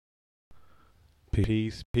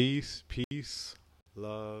Peace, peace, peace,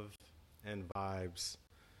 love, and vibes.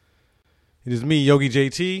 It is me, Yogi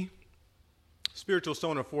JT, Spiritual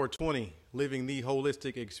Stoner 420, living the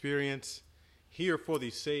holistic experience, here for the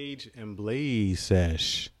Sage and Blaze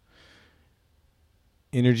sesh.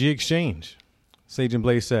 Energy exchange. Sage and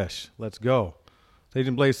Blaze sesh. Let's go. Sage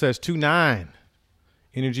and Blaze sesh 2-9.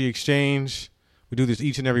 Energy exchange. We do this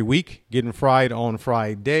each and every week, getting fried on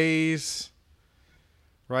Fridays.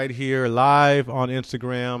 Right here, live on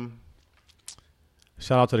Instagram.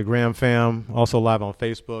 Shout out to the Graham fam. Also live on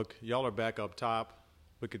Facebook. Y'all are back up top.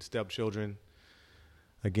 Wicked Stepchildren.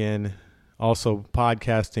 Again, also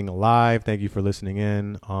podcasting live. Thank you for listening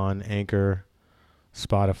in on Anchor,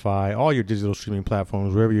 Spotify, all your digital streaming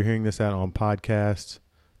platforms, wherever you're hearing this at on podcasts.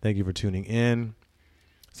 Thank you for tuning in.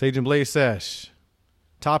 Sage and Blaze sesh.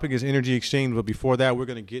 Topic is energy exchange, but before that, we're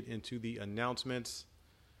going to get into the announcements.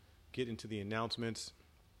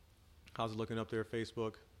 How's it looking up there,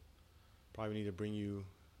 Facebook? Probably need to bring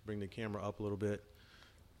the camera up a little bit.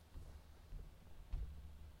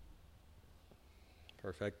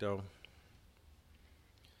 Perfecto.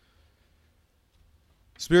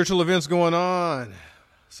 Spiritual events going on.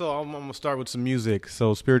 So I'm going to start with some music.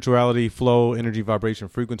 So spirituality, flow, energy, vibration,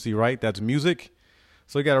 frequency, right? That's music.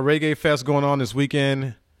 So we got a reggae fest going on this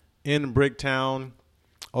weekend in Bricktown,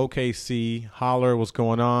 OKC. Holler, what's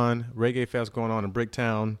going on? Reggae fest going on in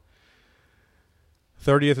Bricktown.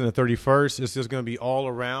 30th and the 31st. It's just going to be all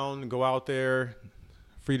around. Go out there.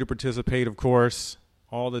 Free to participate, of course.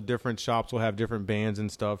 All the different shops will have different bands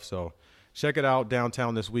and stuff. So check it out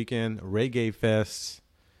downtown this weekend. Reggae Fest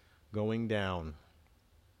going down.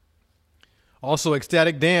 Also,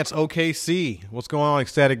 Ecstatic Dance, OKC. What's going on,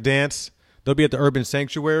 Ecstatic Dance? They'll be at the Urban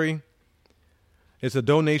Sanctuary. It's a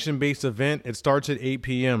donation-based event. It starts at 8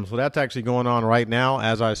 p.m. So that's actually going on right now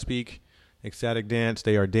as I speak. Ecstatic Dance,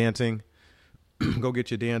 they are dancing. Go get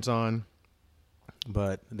your dance on.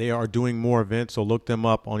 But they are doing more events, so look them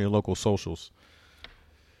up on your local socials.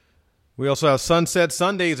 We also have Sunset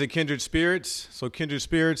Sundays at Kindred Spirits. So Kindred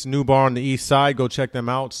Spirits, new bar on the east side. Go check them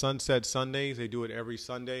out. Sunset Sundays, they do it every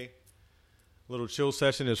Sunday. Little chill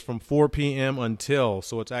session is from 4 p.m. until.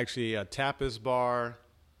 So it's actually a tapas bar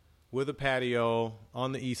with a patio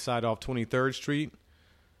on the east side off 23rd Street.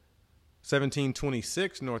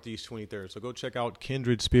 1726 Northeast 23rd. So go check out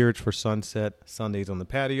Kindred Spirits for Sunset Sundays on the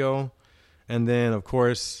patio. And then, of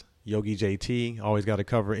course, Yogi JT. Always got to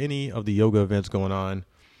cover any of the yoga events going on.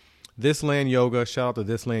 This Land Yoga. Shout out to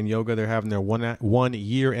This Land Yoga. They're having their one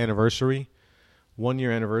year anniversary. 1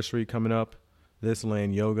 year anniversary coming up. This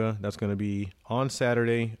Land Yoga. That's going to be on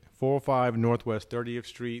Saturday, 405 Northwest 30th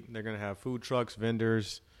Street. They're going to have food trucks,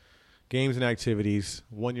 vendors, games and activities.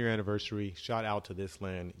 1 year anniversary. Shout out to This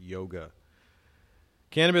Land Yoga.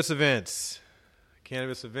 Cannabis events.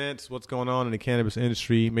 What's going on in the cannabis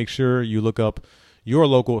industry? Make sure you look up your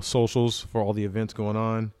local socials for all the events going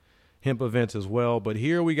on. Hemp events as well. But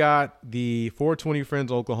here we got the 420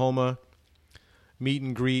 Friends Oklahoma meet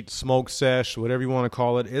and greet, smoke sesh, whatever you want to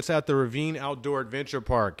call it. It's at the Ravine Outdoor Adventure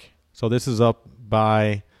Park. So this is up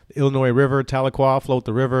by the Illinois River, Tahlequah, float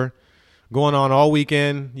the river. Going on all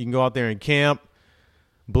weekend. You can go out there and camp,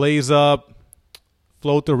 blaze up,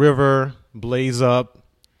 float the river, blaze up,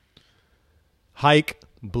 hike,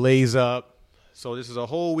 blaze up. So this is a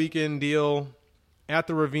whole weekend deal at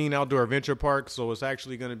the Ravine Outdoor Adventure Park. So it's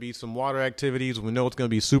actually going to be some water activities. We know it's going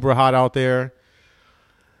to be super hot out there,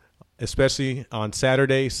 especially on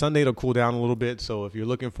Saturday. Sunday it'll cool down a little bit. So if you're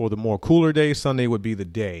looking for the more cooler day, Sunday would be the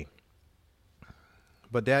day.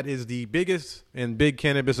 But that is the biggest and big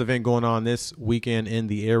cannabis event going on this weekend in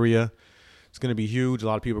the area. It's going to be huge. A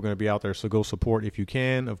lot of people are going to be out there, so go support if you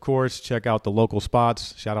can. Of course, check out the local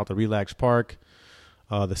spots. Shout out to Relax Park,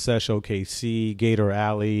 the Sesh OKC, Gator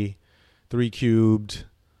Alley, 3 Cubed.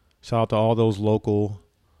 Shout out to all those local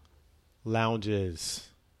lounges.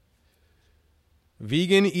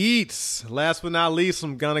 Vegan Eats. Last but not least,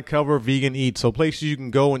 I'm going to cover Vegan Eats. So places you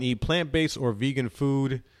can go and eat plant-based or vegan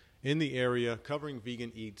food in the area, covering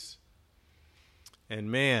Vegan Eats.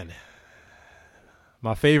 And man,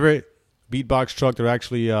 my favorite beatbox truck, they're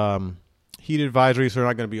actually heat advisories, so they're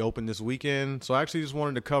not going to be open this weekend. So I actually just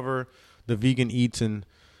wanted to cover the Vegan Eats in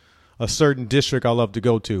a certain district I love to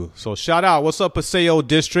go to. So shout out. What's up, Paseo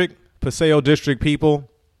District? Paseo District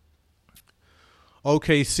people.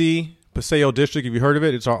 OKC, Paseo District, have you heard of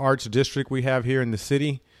it? It's our arts district we have here in the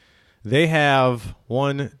city. They have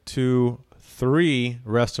 1, 2, 3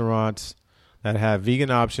 restaurants that have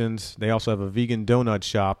vegan options. They also have a vegan donut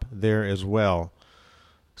shop there as well.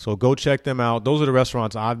 So go check them out. Those are the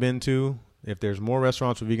restaurants I've been to. If there's more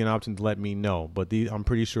restaurants with vegan options, let me know. But I'm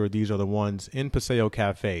pretty sure these are the ones in Paseo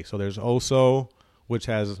Cafe. So there's Oso, which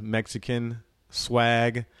has Mexican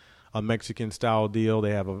swag, a Mexican style deal.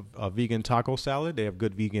 They have a vegan taco salad. They have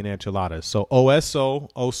good vegan enchiladas. So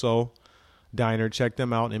Oso Diner, check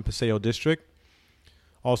them out in Paseo District.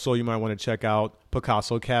 Also, you might want to check out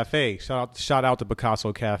Picasso Cafe. Shout out to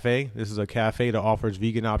Picasso Cafe. This is a cafe that offers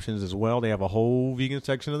vegan options as well. They have a whole vegan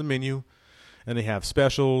section of the menu, and they have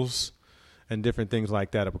specials and different things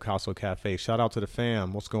like that at Picasso Cafe. Shout out to the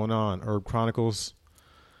fam. What's going on? Herb Chronicles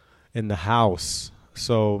in the house.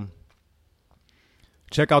 So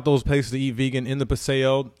check out those places to eat vegan in the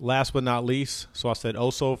Paseo. Last but not least, so I said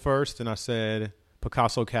Oso first, and I said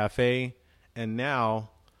Picasso Cafe, and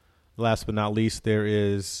now, last but not least, there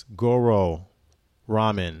is Goro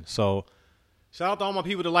Ramen. So shout out to all my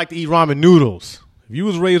people that like to eat ramen noodles. If you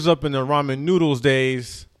was raised up in the ramen noodles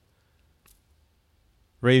days,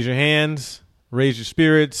 raise your hands, raise your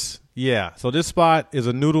spirits. Yeah, so this spot is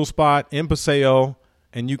a noodle spot in Paseo,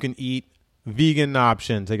 and you can eat vegan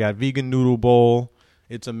options. They got vegan noodle bowl.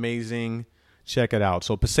 It's amazing. Check it out.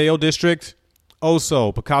 So Paseo District,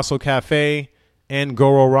 Oso, Picasso Cafe, and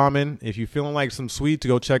Goro Ramen. If you're feeling like some sweet, to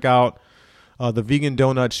go check out the vegan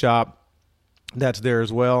donut shop. That's there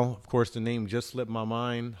as well. Of course, the name just slipped my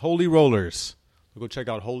mind. Holy Rollers. So go check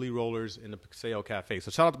out Holy Rollers in the Paseo Cafe.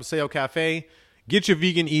 So shout out to Paseo Cafe. Get your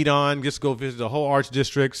vegan eat on. Just go visit the whole Arts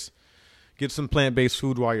Districts. Get some plant-based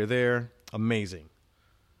food while you're there. Amazing.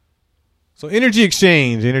 So energy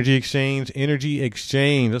exchange. Let's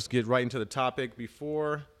get right into the topic.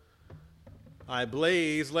 Before I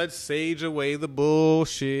blaze, let's sage away the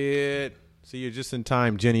bullshit. See, you're just in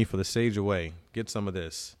time, Jenny, for the sage away. Get some of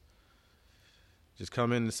this. Just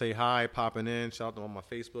come in and say hi, popping in. Shout out to all my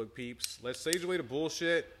Facebook peeps. Let's sage away the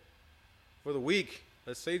bullshit for the week.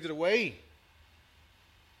 Let's sage it away.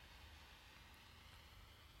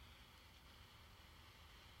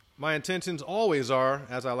 My intentions always are,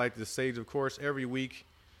 as I like to sage, of course, every week,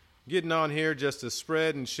 getting on here just to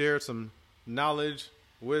spread and share some knowledge,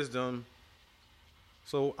 wisdom,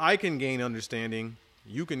 so I can gain understanding,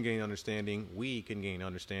 you can gain understanding, we can gain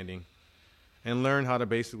understanding, and learn how to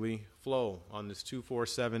basically flow on this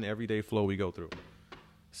 247 everyday flow we go through.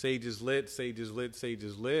 Sage is lit, sage is lit, sage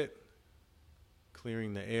is lit.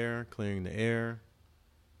 Clearing the air, clearing the air.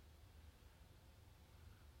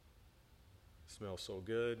 Smells so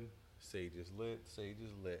good. Sage is lit, sage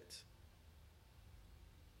is lit.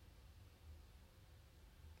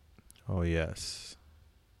 Oh, yes.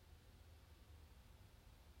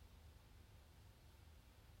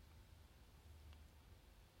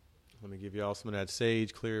 Let me give y'all some of that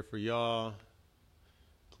sage. Clear it for y'all.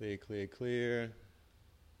 Clear, clear, clear.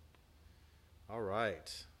 All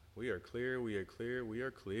right. We are clear, we are clear, we are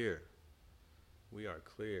clear. We are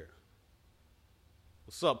clear.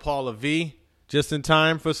 What's up, Paula V? Just in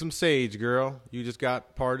time for some sage, girl. You just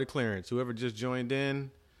got part of the clearance. Whoever just joined in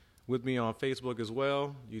with me on Facebook as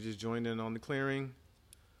well, you just joined in on the clearing.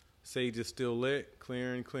 Sage is still lit.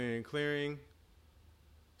 Clearing, clearing, clearing.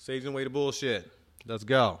 Saging away the bullshit. Let's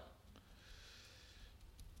go.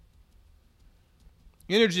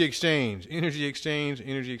 Energy exchange, energy exchange,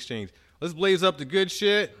 energy exchange. Let's blaze up the good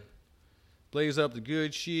shit. Blaze up the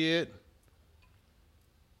good shit.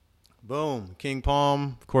 Boom. King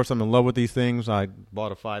Palm. Of course, I'm in love with these things. I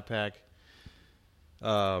bought a 5-pack.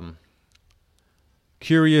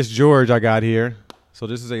 Curious George I got here. So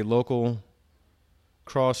this is a local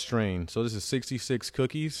cross strain. So this is 66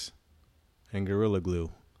 cookies and Gorilla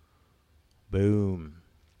Glue. Boom.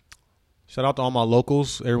 Shout out to all my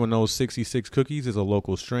locals. Everyone knows 66 cookies is a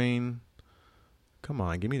local strain. Come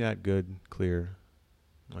on, give me that good, clear.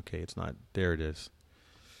 Okay, it's not. There it is.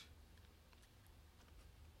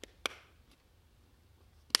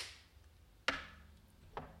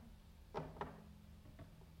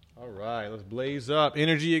 All right, let's blaze up.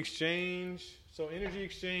 Energy exchange. So energy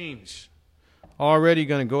exchange. Already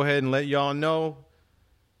going to go ahead and let y'all know.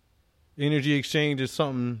 Energy exchange is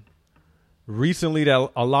something recently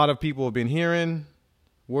that a lot of people have been hearing.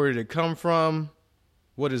 Where did it come from?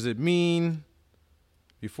 What does it mean?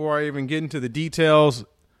 Before I even get into the details,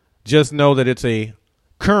 just know that it's a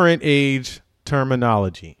current age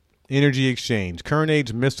terminology. Energy exchange. Current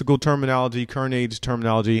age mystical terminology. Current age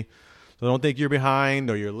terminology. So don't think you're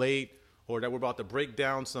behind or you're late or that we're about to break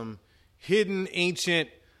down some hidden ancient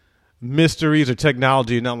mysteries or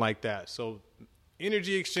technology, nothing like that. So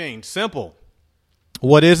energy exchange, simple.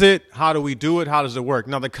 What is it? How do we do it? How does it work?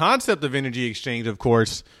 Now, the concept of energy exchange, of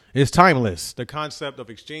course, is timeless. The concept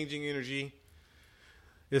of exchanging energy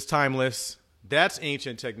is timeless. That's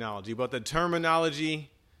ancient technology. But the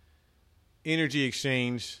terminology, energy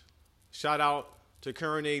exchange, shout out to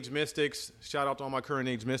current age mystics. Shout out to all my current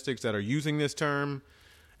age mystics that are using this term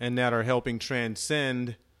and that are helping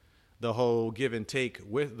transcend the whole give and take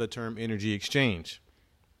with the term energy exchange.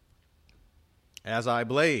 As I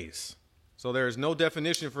blaze. So there is no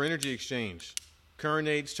definition for energy exchange. Current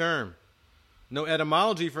age term. No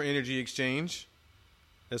etymology for energy exchange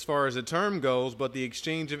as far as the term goes, but the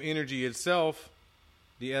exchange of energy itself,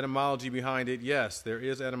 the etymology behind it, yes, there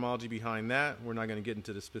is etymology behind that. We're not going to get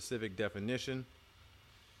into the specific definition.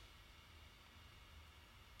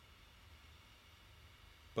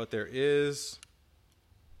 But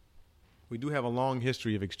we do have a long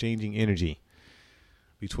history of exchanging energy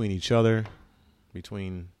between each other,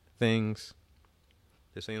 between things.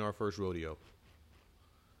 This ain't our first rodeo.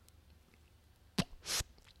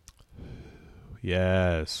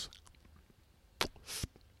 Yes.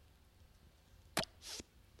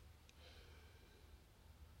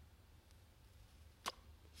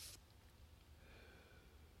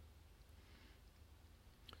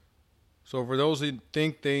 So for those who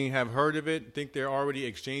think they have heard of it, think they're already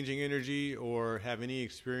exchanging energy or have any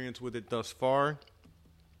experience with it thus far,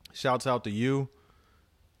 shouts out to you.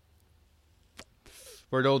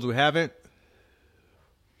 For those who haven't,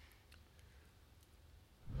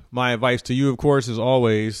 my advice to you, of course, is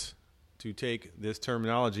always to take this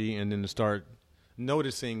terminology and then to start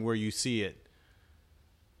noticing where you see it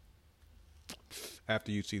after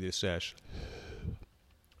you see this sesh.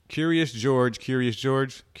 Curious George, Curious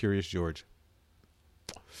George, Curious George.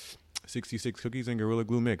 66 cookies and Gorilla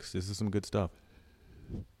Glue mix. This is some good stuff.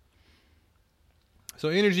 So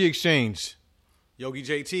energy exchange. Yogi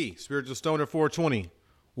JT, Spiritual Stoner 420.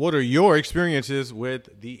 What are your experiences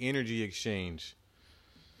with the energy exchange?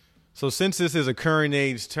 So since this is a current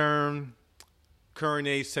age term, current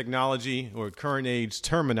age technology, or current age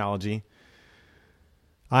terminology,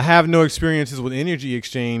 I have no experiences with energy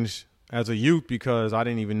exchange as a youth because I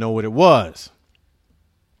didn't even know what it was.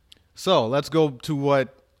 So let's go to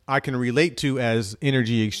what I can relate to as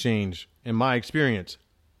energy exchange in my experience.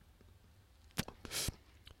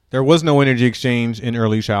 There was no energy exchange in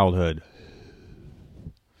early childhood.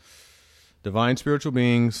 Divine spiritual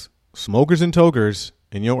beings, smokers and tokers,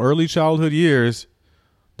 in your early childhood years,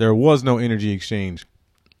 there was no energy exchange.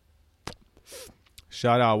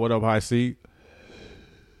 Shout out, what up, High C?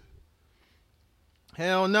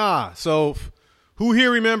 Hell nah. So who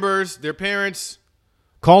here remembers their parents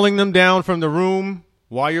calling them down from the room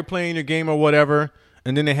while you're playing your game or whatever,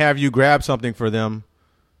 and then they have you grab something for them,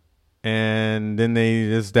 and then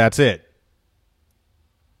that's it.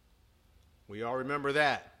 We all remember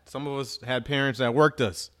that. Some of us had parents that worked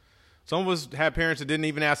us. Some of us had parents that didn't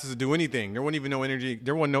even ask us to do anything. There wasn't even no energy.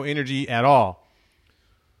 There wasn't no energy at all.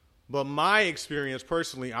 But my experience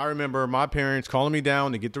personally, I remember my parents calling me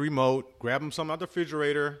down to get the remote, grab them something out the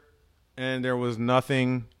refrigerator, and there was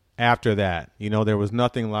nothing after that. You know, there was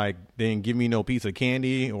nothing like they didn't give me no piece of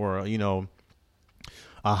candy or, you know,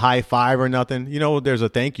 a high five or nothing. You know, there's a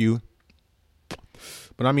thank you.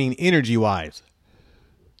 But I mean, energy wise.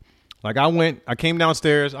 Like I came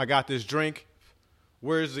downstairs, I got this drink.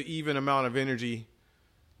 Where's the even amount of energy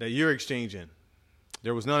that you're exchanging?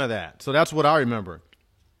 There was none of that. So that's what I remember.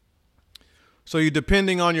 So you're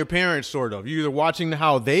depending on your parents, sort of. You're either watching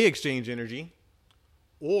how they exchange energy,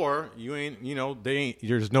 or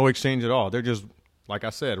there's no exchange at all. They're just, like I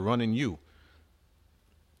said, running you.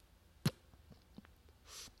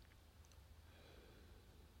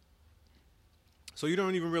 So you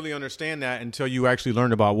don't even really understand that until you actually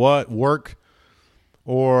learn about what? Work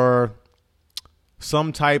or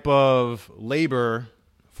some type of labor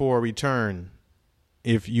for a return.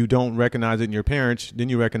 If you don't recognize it in your parents, then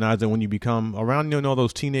you recognize it when you become around,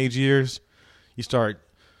 those teenage years. You start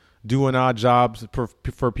doing odd jobs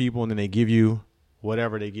for people, and then they give you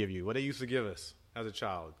whatever they give you. What they used to give us as a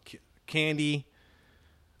child. Candy,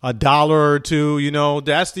 $1 or $2,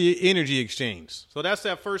 that's the energy exchange. So that's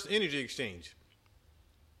that first energy exchange.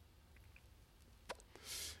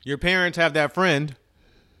 Your parents have that friend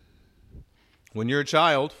when you're a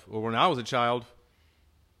child, or when I was a child,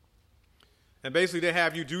 and basically they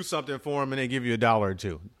have you do something for them and they give you $1 or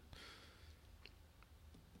 $2.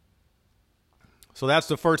 So that's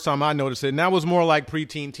the first time I noticed it. And that was more like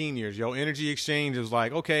preteen, teen years. Energy exchange is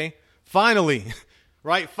like, okay, finally,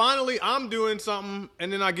 right? Finally, I'm doing something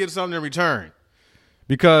and then I get something in return.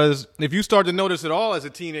 Because if you start to notice it all as a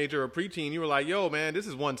teenager or preteen, you were like, yo, man, this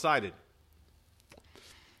is one-sided.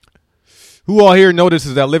 Who all here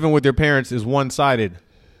notices that living with their parents is one-sided?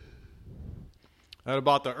 At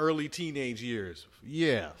about the early teenage years.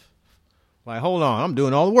 Yeah. Like, hold on, I'm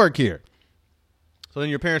doing all the work here. So then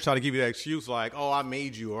your parents try to give you that excuse like, oh, I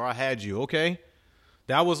made you or I had you. Okay.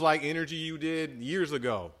 That was like energy you did years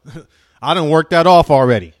ago. I done worked that off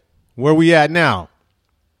already. Where we at now?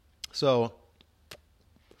 So,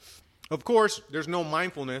 of course, there's no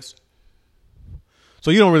mindfulness. So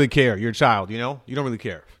you don't really care. You're a child, you know? You don't really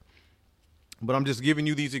care. But I'm just giving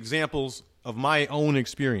you these examples of my own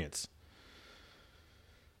experience.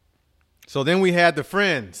 So then we had the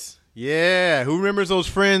friends. Yeah, who remembers those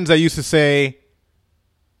friends that used to say,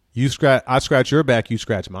 I scratch your back, you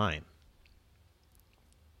scratch mine.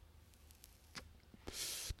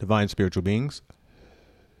 Divine spiritual beings.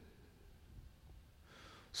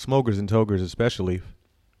 Smokers and tokers especially.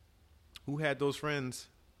 Who had those friends?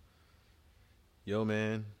 Yo,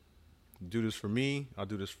 man, do this for me. I'll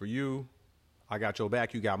do this for you. I got your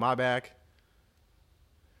back. You got my back.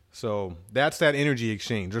 So that's that energy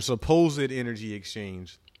exchange, or supposed energy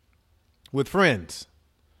exchange with friends.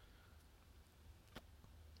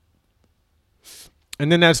 And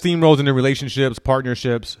then that steamrolls into relationships,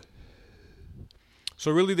 partnerships. So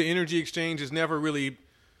really the energy exchange is never really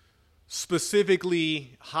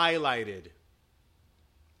specifically highlighted.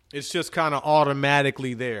 It's just kind of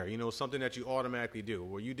automatically there, you know, something that you automatically do.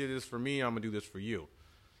 Well, you did this for me, I'm going to do this for you.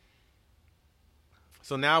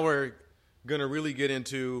 So now we're going to really get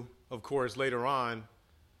into, of course, later on,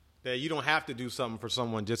 that you don't have to do something for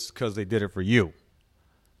someone just because they did it for you.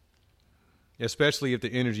 Especially if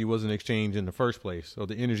the energy wasn't exchanged in the first place. So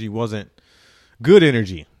the energy wasn't good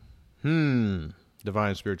energy.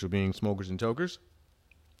 Divine spiritual beings, smokers and tokers.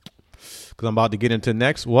 Because I'm about to get into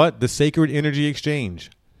next, what? The sacred energy exchange.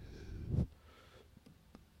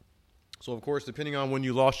 So, of course, depending on when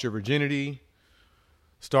you lost your virginity,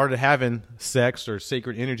 started having sex or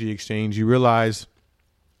sacred energy exchange, you realize,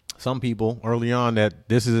 some people early on, that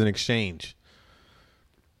this is an exchange.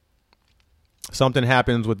 Something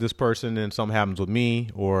happens with this person and something happens with me,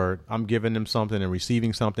 or I'm giving them something and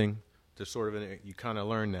receiving something. Just sort of, you kind of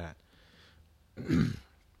learn that.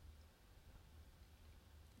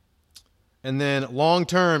 And then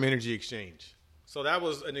long-term energy exchange. So that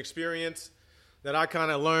was an experience that I kind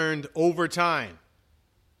of learned over time.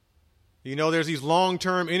 You know, there's these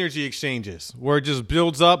long-term energy exchanges where it just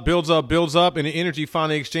builds up, and the energy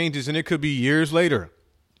finally exchanges, and it could be years later.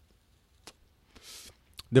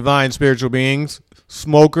 Divine spiritual beings,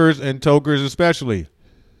 smokers and tokers especially.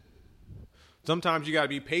 Sometimes you got to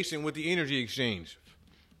be patient with the energy exchange.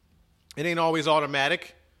 It ain't always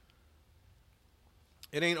automatic.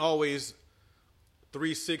 It ain't always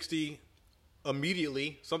 360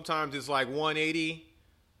 immediately. Sometimes it's like 180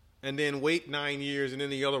 and then wait 9 years and then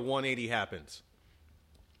the other 180 happens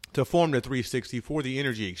to form the 360 for the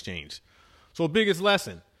energy exchange. So biggest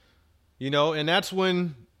lesson, you know, and that's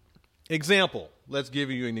when, example, let's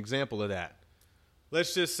give you an example of that.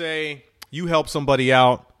 Let's just say you help somebody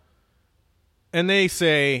out and they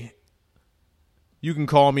say, you can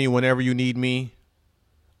call me whenever you need me.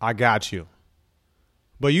 I got you.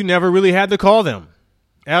 But you never really had to call them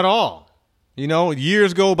at all. You know,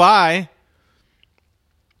 years go by,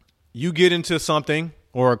 you get into something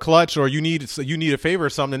or a clutch, or you need a favor or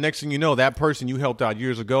something. The next thing you know, that person you helped out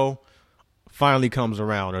years ago finally comes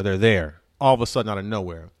around, or they're there all of a sudden out of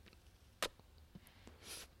nowhere.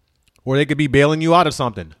 Or they could be bailing you out of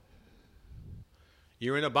something.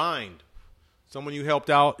 You're in a bind. Someone you helped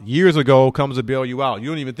out years ago comes to bail you out. You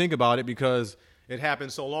don't even think about it because it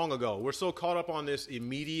happened so long ago. We're so caught up on this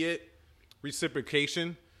immediate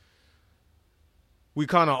reciprocation. We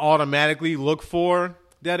kind of automatically look for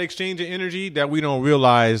that exchange of energy that we don't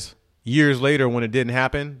realize years later when it didn't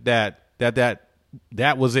happen that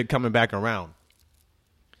was it coming back around.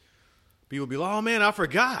 People be like, oh man, I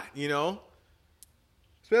forgot, you know.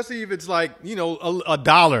 Especially if it's like, you know, a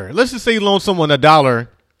dollar. Let's just say you loan someone $1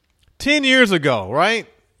 10 years ago, right?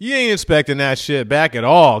 You ain't expecting that shit back at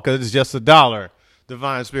all because it's just $1.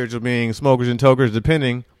 Divine spiritual beings, smokers and tokers,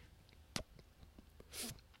 depending.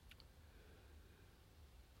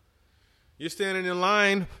 You're standing in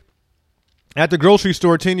line at the grocery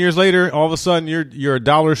store 10 years later, all of a sudden you're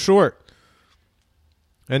 $1 short.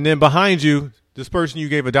 And then behind you, this person you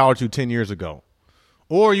gave $1 to 10 years ago.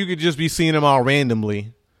 Or you could just be seeing them all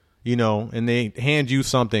randomly, you know, and they hand you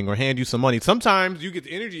something or hand you some money. Sometimes you get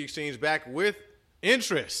the energy exchange back with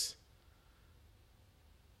interest.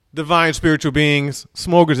 Divine spiritual beings,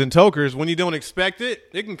 smokers and tokers, when you don't expect it,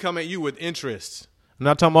 it can come at you with interest. I'm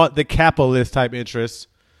not talking about the capitalist type interest.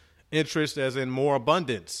 Interest as in more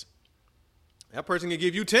abundance. That person can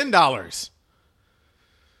give you $10.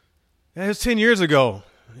 That's 10 years ago.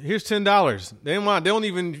 Here's $10. They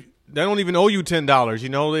don't even owe you $10. You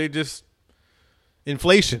know, they just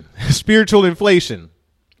inflation, spiritual inflation.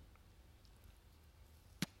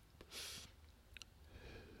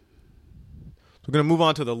 So we're going to move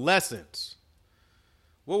on to the lessons.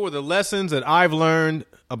 What were the lessons that I've learned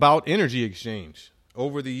about energy exchange?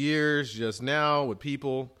 over the years, just now with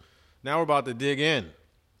people. Now we're about to dig in.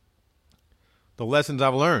 The lessons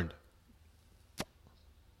I've learned.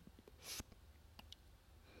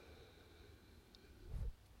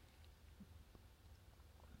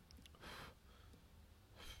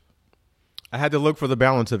 I had to look for the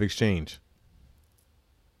balance of exchange.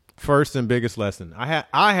 First and biggest lesson. I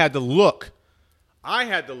had to look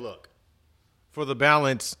for the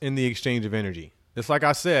balance in the exchange of energy. It's like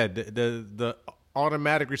I said, the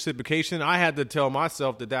automatic reciprocation, I had to tell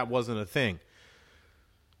myself that wasn't a thing.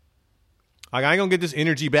 Like, I ain't gonna get this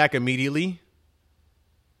energy back immediately.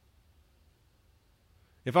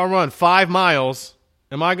 If I run 5 miles,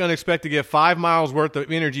 am I gonna expect to get 5 miles worth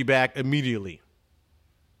of energy back immediately?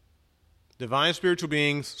 Divine spiritual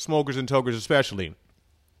beings, smokers and tokers especially.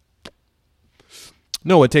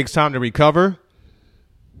 No, it takes time to recover.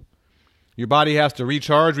 Your body has to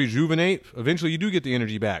recharge, rejuvenate. Eventually, you do get the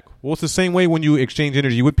energy back. Well, it's the same way when you exchange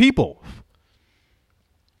energy with people.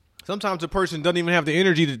 Sometimes a person doesn't even have the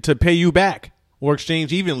energy to pay you back or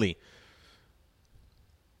exchange evenly.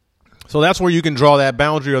 So that's where you can draw that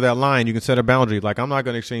boundary or that line. You can set a boundary. Like, I'm not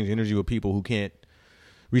going to exchange energy with people who can't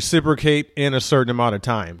reciprocate in a certain amount of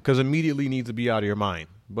time, because immediately needs to be out of your mind.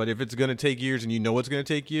 But if it's going to take years and you know it's going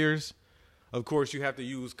to take years, of course, you have to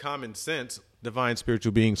use common sense, divine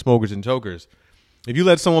spiritual beings, smokers and tokers. If you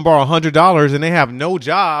let someone borrow $100 and they have no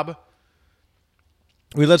job,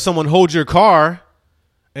 we let someone hold your car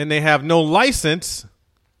and they have no license,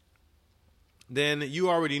 then you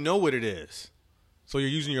already know what it is. So you're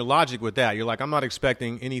using your logic with that. You're like, I'm not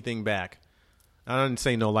expecting anything back. I didn't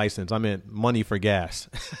say no license. I meant money for gas.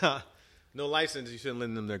 No license, you shouldn't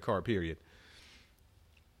lend them their car, period.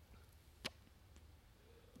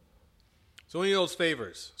 So any of those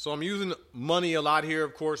favors. So I'm using money a lot here,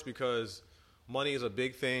 of course, because money is a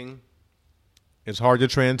big thing. It's hard to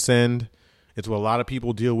transcend. It's what a lot of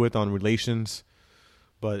people deal with on relations.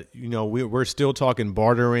 But, you know, we're still talking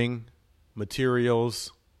bartering,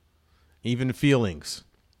 materials, even feelings.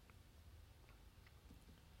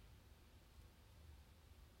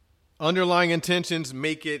 Underlying intentions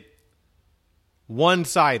make it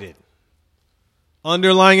one-sided.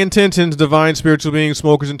 Underlying intentions, divine spiritual beings,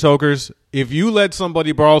 smokers and tokers. If you let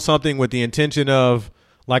somebody borrow something with the intention of,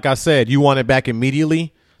 like I said, you want it back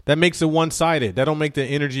immediately, that makes it one-sided. That don't make the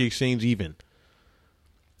energy exchange even.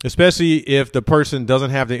 Especially if the person doesn't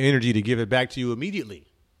have the energy to give it back to you immediately.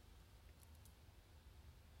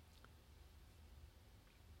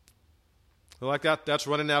 So like that's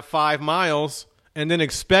running that 5 miles and then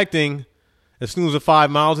expecting as soon as the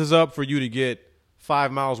 5 miles is up for you to get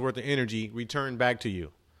 5 miles worth of energy returned back to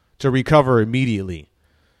you to recover immediately.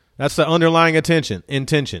 That's the underlying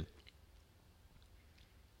intention.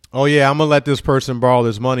 Oh yeah, I'm going to let this person borrow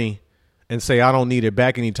this money and say I don't need it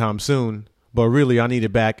back anytime soon, but really I need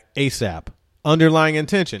it back ASAP. Underlying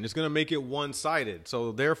intention. It's going to make it one-sided.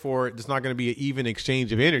 So therefore, it's not going to be an even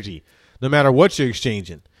exchange of energy, no matter what you're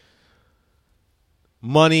exchanging.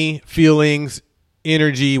 Money, feelings,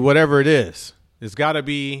 energy, whatever it is. It's got to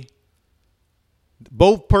be,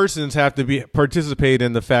 both persons have to participate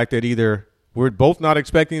in the fact that either we're both not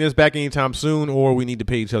expecting this back anytime soon or we need to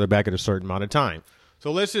pay each other back at a certain amount of time.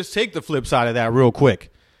 So let's just take the flip side of that real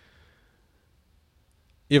quick.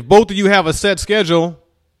 If both of you have a set schedule,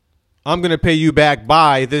 I'm going to pay you back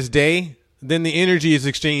by this day, then the energy is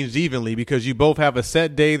exchanged evenly because you both have a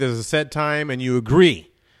set day, there's a set time, and you agree.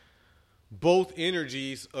 Both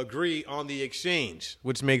energies agree on the exchange,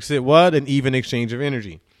 which makes it what? An even exchange of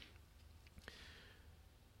energy.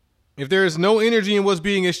 If there is no energy in what's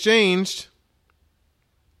being exchanged,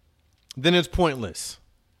 then it's pointless.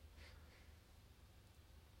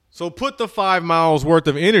 So put the 5 miles worth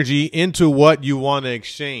of energy into what you want to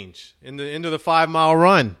exchange, into the 5 mile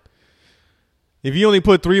run. If you only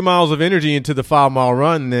put 3 miles of energy into the 5 mile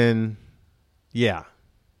run, then yeah,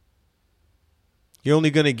 you're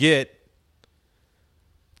only going to get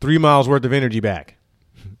 3 miles worth of energy back.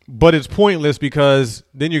 But it's pointless because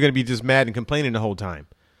then you're going to be just mad and complaining the whole time.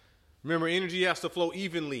 Remember, energy has to flow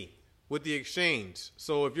evenly with the exchange.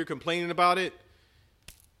 So if you're complaining about it,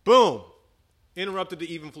 boom, interrupted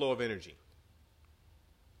the even flow of energy.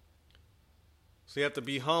 So you have to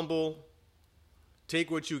be humble, take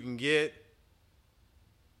what you can get,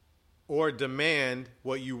 or demand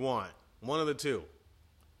what you want. One of the two.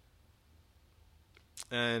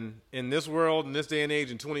 And in this world, in this day and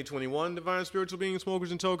age, in 2021, divine spiritual beings, smokers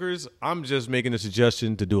and tokers, I'm just making a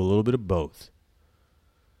suggestion to do a little bit of both.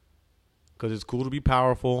 Because it's cool to be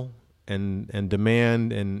powerful and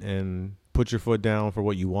demand and put your foot down for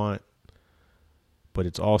what you want. But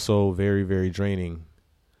it's also very, very draining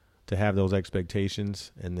to have those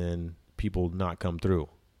expectations and then people not come through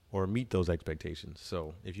or meet those expectations.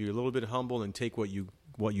 So if you're a little bit humble and take what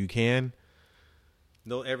you can,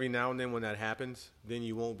 though every now and then when that happens, then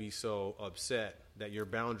you won't be so upset that your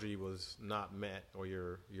boundary was not met or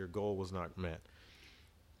your goal was not met.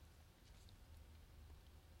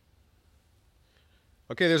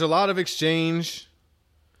 Okay, there's a lot of exchange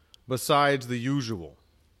besides the usual.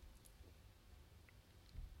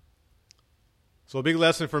 So a big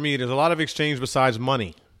lesson for me, there's a lot of exchange besides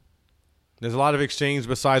money. There's a lot of exchange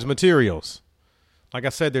besides materials. Like I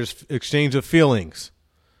said, there's exchange of feelings.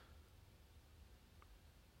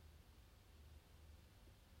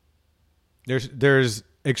 There's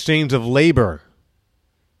exchange of labor.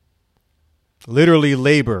 Literally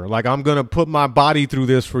labor. Like, I'm going to put my body through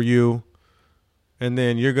this for you, and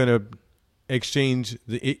then you're going to exchange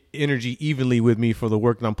the energy evenly with me for the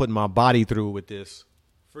work that I'm putting my body through with this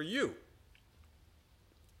for you.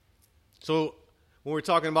 So when we're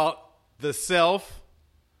talking about the self,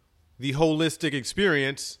 the holistic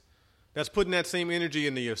experience, that's putting that same energy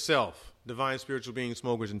into yourself. Divine spiritual beings,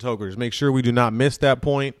 smokers, and tokers. Make sure we do not miss that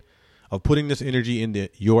point of putting this energy into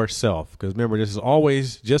yourself. Because remember, this is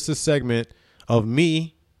always just a segment of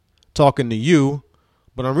me talking to you,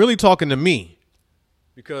 but I'm really talking to me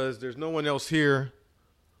because there's no one else here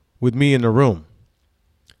with me in the room.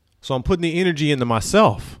 So I'm putting the energy into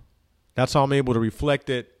myself. That's how I'm able to reflect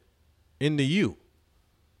it into you.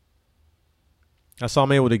 That's how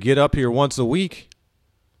I'm able to get up here once a week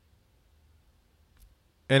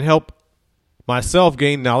and help myself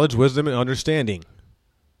gain knowledge, wisdom, and understanding.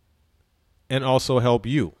 And also help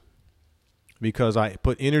you because I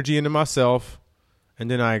put energy into myself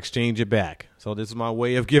and then I exchange it back. So this is my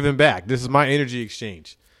way of giving back. This is my energy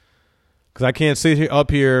exchange. Because I can't sit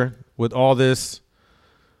up here with all this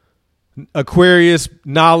Aquarius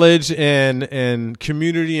knowledge and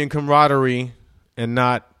community and camaraderie and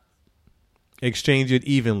not exchange it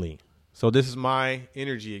evenly. So this is my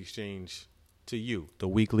energy exchange to you, the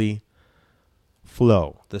weekly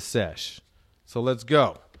flow, the sesh. So let's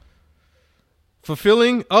go.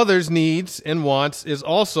 Fulfilling others' needs and wants is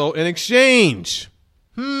also an exchange.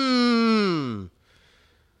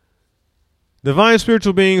 Divine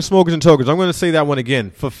spiritual beings, smokers, and tokers. I'm going to say that one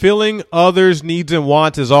again. Fulfilling others' needs and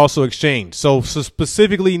wants is also exchange. So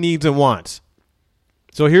specifically needs and wants.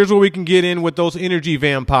 So here's where we can get in with those energy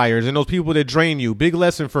vampires and those people that drain you. Big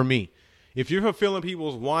lesson for me. If you're fulfilling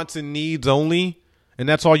people's wants and needs only, and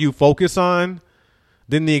that's all you focus on,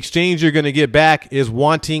 then the exchange you're going to get back is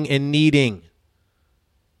wanting and needing.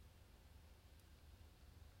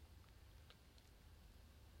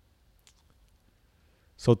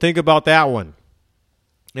 So think about that one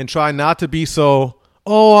and try not to be so,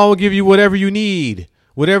 oh, I will give you whatever you need,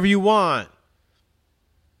 whatever you want.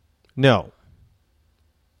 No.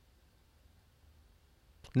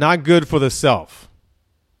 Not good for the self.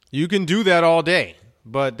 You can do that all day,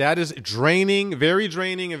 but that is draining, and very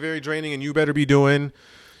draining, and you better be doing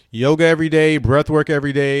yoga every day, breath work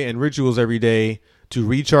every day, and rituals every day to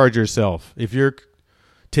recharge yourself. If you're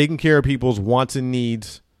taking care of people's wants and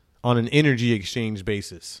needs on an energy exchange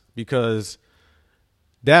basis, because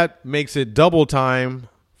that makes it double time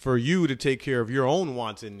for you to take care of your own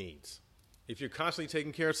wants and needs. If you're constantly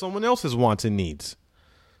taking care of someone else's wants and needs.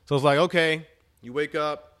 So it's like, okay, you wake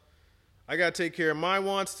up, I got to take care of my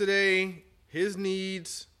wants today, his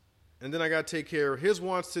needs, and then I got to take care of his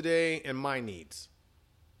wants today and my needs.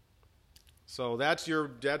 So that's your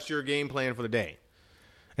game plan for the day.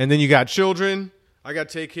 And then you got children. I got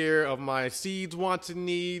to take care of my seeds' wants and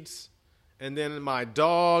needs. And then my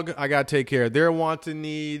dog, I got to take care of their wants and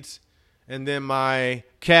needs. And then my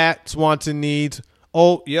cat's wants and needs.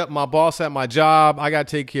 Oh, yep, my boss at my job, I got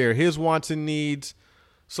to take care of his wants and needs.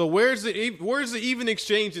 So where's the even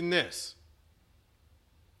exchange in this?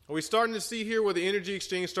 Are we starting to see here where the energy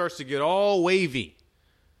exchange starts to get all wavy?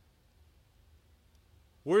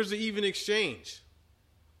 Where's the even exchange?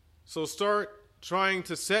 So start trying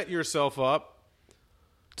to set yourself up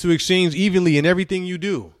to exchange evenly in everything you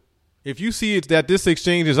do. If you see it that this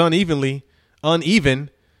exchange is uneven,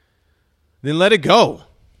 then let it go.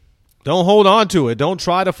 Don't hold on to it. Don't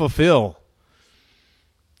try to fulfill.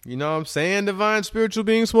 You know what I'm saying? Divine spiritual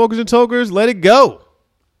beings, smokers, and tokers, let it go.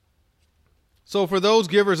 So for those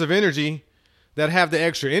givers of energy that have the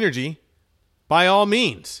extra energy, by all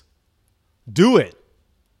means, do it.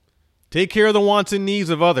 Take care of the wants and needs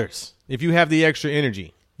of others if you have the extra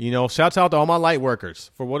energy. You know, shouts out to all my light workers.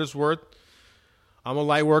 For what it's worth, I'm a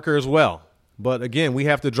light worker as well. But again, we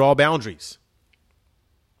have to draw boundaries.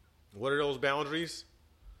 What are those boundaries?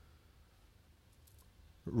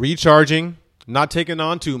 Recharging, not taking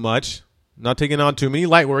on too much, not taking on too many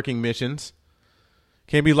light working missions,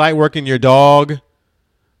 Can't be light working your dog,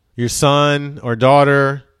 your son or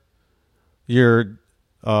daughter, your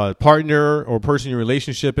partner or person you're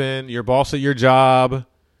relationship in, your boss at your job,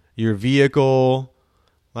 your vehicle.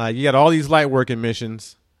 Like, you got all these light working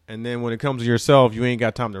missions. And then when it comes to yourself, you ain't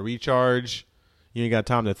got time to recharge. You ain't got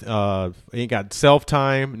time to, ain't got self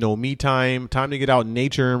time, no me time, time to get out in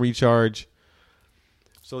nature and recharge.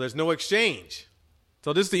 So there's no exchange.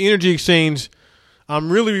 So this is the energy exchange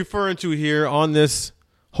I'm really referring to here on this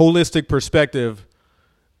holistic perspective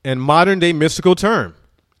and modern day mystical term,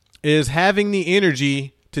 is having the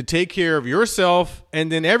energy to take care of yourself and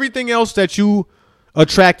then everything else that you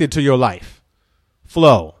attracted to your life.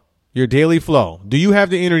 Flow, your daily flow. Do you have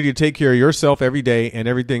the energy to take care of yourself every day and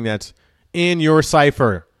everything that's in your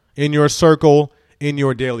cipher, in your circle, in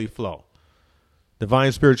your daily flow?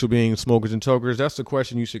 Divine spiritual beings, smokers and tokers, that's the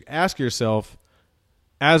question you should ask yourself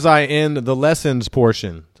as I end the lessons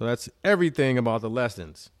portion. So that's everything about the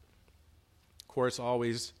lessons. Of course,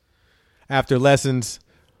 always after lessons,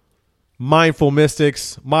 mindful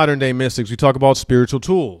mystics, modern day mystics, we talk about spiritual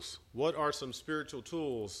tools. What are some spiritual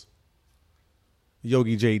tools,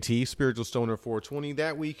 Yogi JT, Spiritual Stoner 420,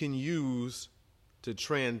 that we can use to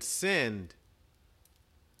transcend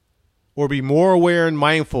or be more aware and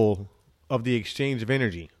mindful of the exchange of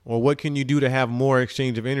energy? Or what can you do to have more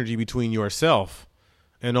exchange of energy between yourself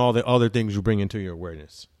and all the other things you bring into your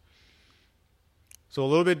awareness? So a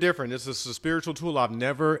little bit different. This is a spiritual tool I've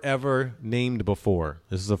never, ever named before.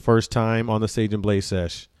 This is the first time on the Sage and Blaze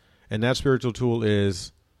Sesh. And that spiritual tool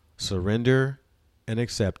is surrender and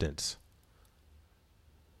acceptance.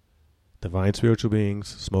 Divine spiritual beings,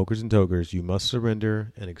 smokers and tokers, you must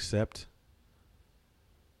surrender and accept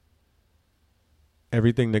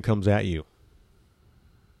everything that comes at you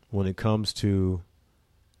when it comes to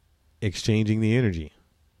exchanging the energy.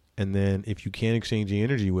 And then if you can't exchange the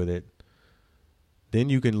energy with it, then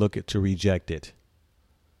you can look at to reject it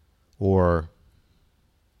or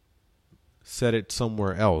set it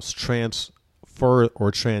somewhere else, transfer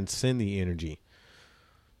or transcend the energy,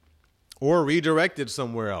 or redirect it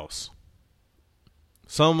somewhere else.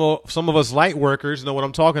 Some of us light workers know what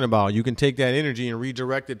I'm talking about. You can take that energy and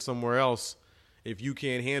redirect it somewhere else if you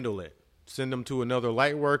can't handle it. Send them to another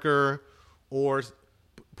light worker, or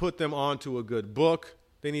put them onto a good book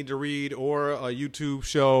they need to read, or a YouTube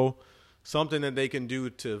show, something that they can do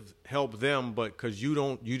to help them, but because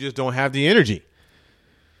you just don't have the energy.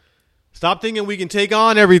 Stop thinking we can take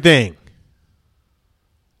on everything.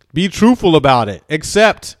 Be truthful about it.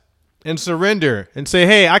 Accept and surrender and say,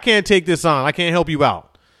 hey, I can't take this on. I can't help you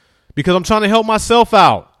out because I'm trying to help myself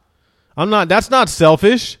out. That's not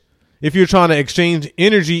selfish. If you're trying to exchange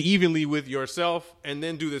energy evenly with yourself and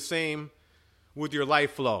then do the same with your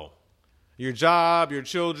life flow, your job, your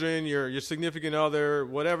children, your significant other,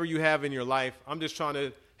 whatever you have in your life, I'm just trying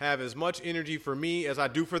to have as much energy for me as I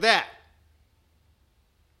do for that.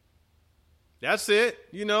 That's it.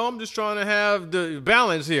 I'm just trying to have the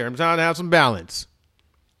balance here. I'm trying to have some balance.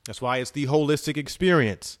 That's why it's the holistic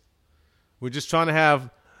experience. We're just trying to have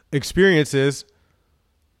experiences.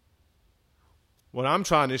 What I'm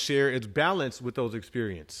trying to share is balance with those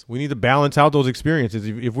experiences. We need to balance out those experiences.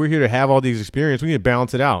 If we're here to have all these experiences, we need to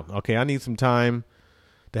balance it out. Okay, I need some time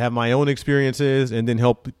to have my own experiences and then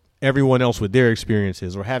help everyone else with their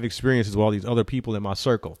experiences, or have experiences with all these other people in my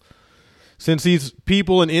circle. Since these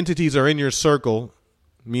people and entities are in your circle,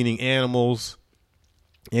 meaning animals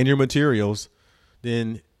and your materials,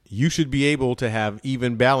 then you should be able to have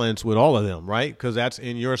even balance with all of them, right? Because that's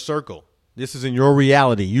in your circle. This is in your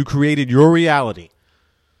reality. You created your reality.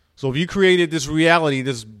 So if you created this reality,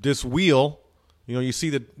 this wheel, you see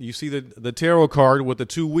the tarot card with the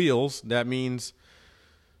two wheels. That means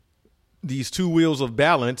these two wheels of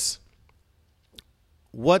balance.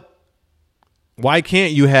 Why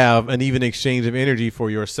can't you have an even exchange of energy for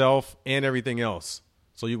yourself and everything else?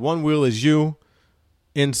 So one wheel is you,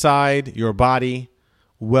 inside your body,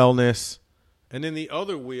 wellness, and then the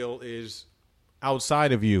other wheel is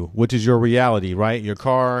outside of you, which is your reality, right? Your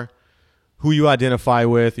car, who you identify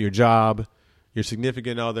with, your job, your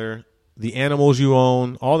significant other, the animals you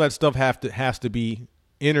own, all that stuff has to be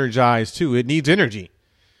energized too. It needs energy.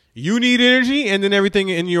 You need energy, and then everything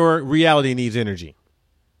in your reality needs energy.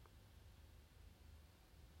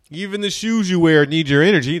 Even the shoes you wear need your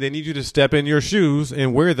energy. They need you to step in your shoes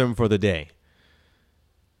and wear them for the day.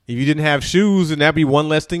 If you didn't have shoes, then that'd be one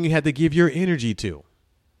less thing you had to give your energy to.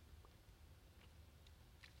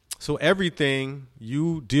 So everything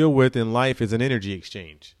you deal with in life is an energy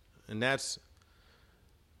exchange. And that's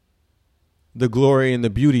the glory and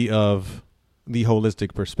the beauty of the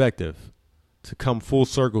holistic perspective, to come full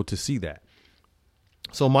circle to see that.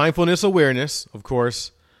 So mindfulness awareness, of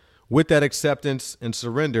course, with that acceptance and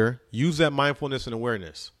surrender, use that mindfulness and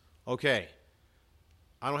awareness. Okay,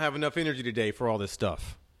 I don't have enough energy today for all this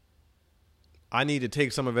stuff. I need to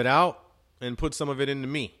take some of it out and put some of it into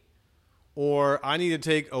me. Or I need to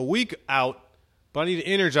take a week out, but I need to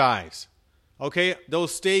energize. Okay,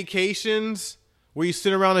 those staycations where you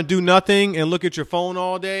sit around and do nothing and look at your phone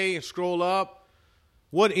all day and scroll up.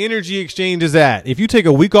 What energy exchange is that? If you take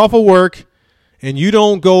a week off of work and you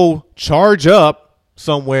don't go charge up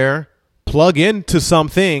somewhere, plug into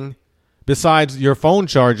something besides your phone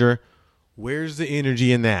charger, where's the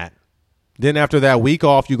energy in that? Then after that week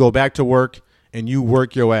off, you go back to work and you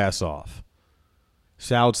work your ass off.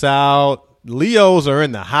 Shouts out. Leos are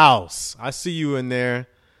in the house. I see you in there.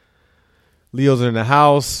 Leos are in the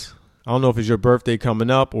house. I don't know if it's your birthday coming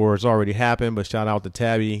up or it's already happened, but shout out to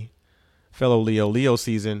Tabby, fellow Leo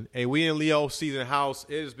season. Hey, we in Leo season house.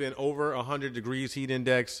 It has been over 100 degrees heat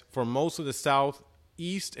index for most of the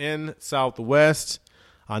southeast and southwest.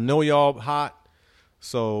 I know y'all hot,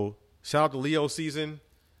 so shout out to Leo season.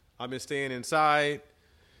 I've been staying inside.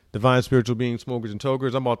 Divine spiritual beings, smokers, and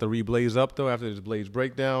tokers. I'm about to reblaze up, though, after this blaze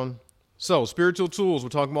breakdown. So, spiritual tools. We're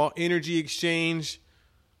talking about energy exchange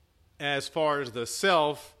as far as the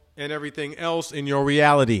self and everything else in your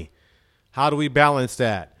reality. How do we balance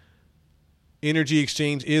that? Energy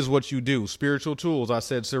exchange is what you do. Spiritual tools. I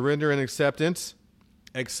said surrender and acceptance.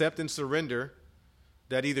 Accept and surrender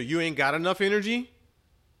that either you ain't got enough energy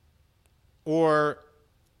or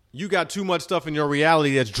you got too much stuff in your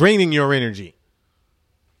reality that's draining your energy.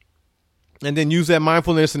 And then use that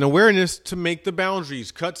mindfulness and awareness to make the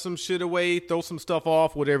boundaries. Cut some shit away, throw some stuff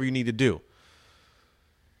off, whatever you need to do.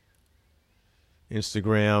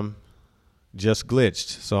 Instagram just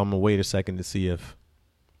glitched, so I'm going to wait a second to see if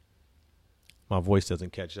my voice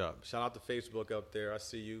doesn't catch up. Shout out to Facebook up there. I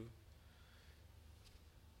see you.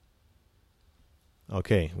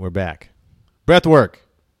 Okay, we're back. Breath work.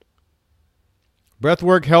 Breath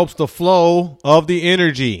work helps the flow of the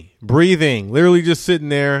energy. Breathing. Literally just sitting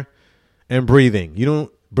there and breathing. You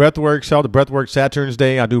don't breath work. Shout out to breath work Saturn's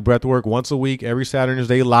Day. I do breath work once a week, every Saturn's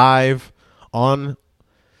Day, live on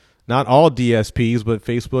not all DSPs, but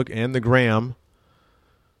Facebook and the Gram.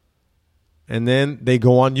 And then they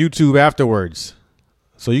go on YouTube afterwards.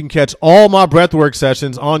 So you can catch all my breath work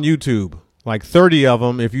sessions on YouTube, like 30 of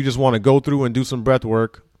them if you just want to go through and do some breath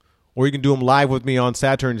work, or you can do them live with me on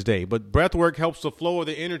Saturn's Day. But breath work helps the flow of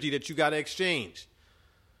the energy that you got to exchange.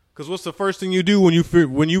 Because what's the first thing you do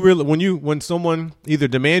when someone either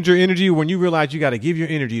demands your energy or when you realize you got to give your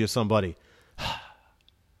energy to somebody?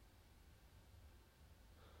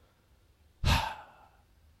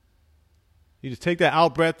 You just take that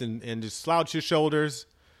out breath and just slouch your shoulders,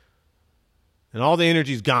 and all the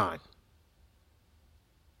energy's gone.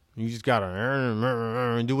 You just got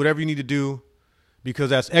to do whatever you need to do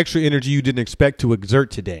because that's extra energy you didn't expect to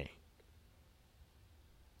exert today.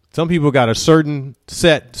 Some people got a certain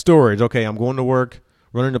set storage. Okay, I'm going to work,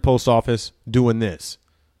 running the post office, doing this.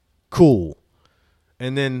 Cool.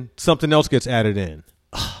 And then something else gets added in.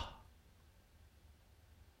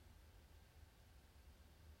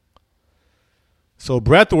 So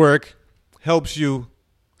breath work helps you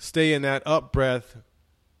stay in that up breath,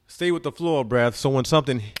 stay with the flow of breath. So when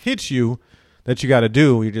something hits you that you got to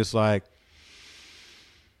do, you're just like,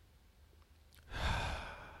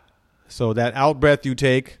 so that out breath you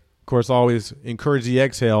take, of course, always encourage the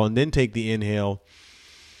exhale and then take the inhale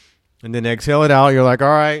and then exhale it out. You're like, all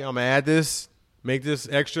right, I'm going to add this, make this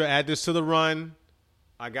extra, add this to the run.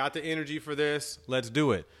 I got the energy for this. Let's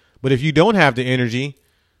do it. But if you don't have the energy,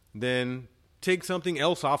 then take something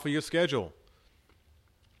else off of your schedule.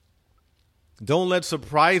 Don't let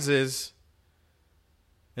surprises,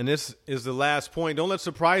 and this is the last point, don't let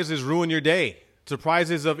surprises ruin your day.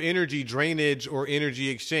 Surprises of energy drainage or energy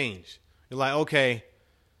exchange. You're like, okay,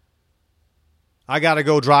 I got to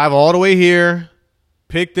go drive all the way here,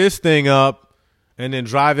 pick this thing up, and then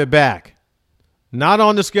drive it back. Not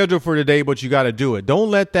on the schedule for today, but you got to do it.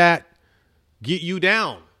 Don't let that get you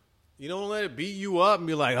down. You don't let it beat you up and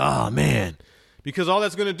be like, oh, man. Because all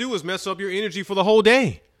that's going to do is mess up your energy for the whole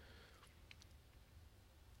day.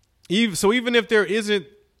 So even if there isn't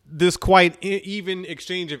this quite even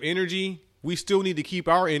exchange of energy, we still need to keep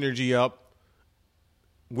our energy up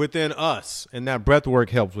within us. And that breath work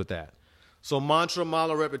helps with that. So mantra,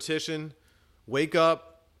 mala repetition, wake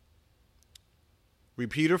up,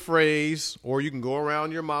 repeat a phrase, or you can go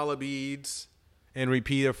around your mala beads and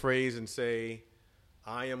repeat a phrase and say,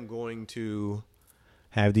 I am going to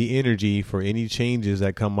have the energy for any changes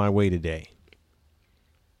that come my way today.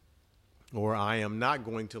 Or I am not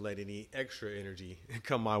going to let any extra energy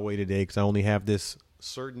come my way today because I only have this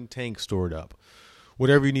certain tank stored up.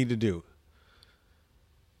 Whatever you need to do.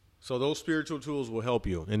 So those spiritual tools will help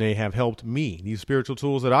you, and they have helped me. These spiritual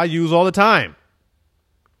tools that I use all the time.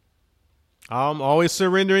 I'm always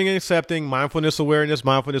surrendering and accepting mindfulness awareness,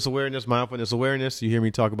 mindfulness awareness, mindfulness awareness. You hear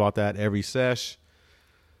me talk about that every sesh.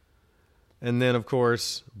 And then, of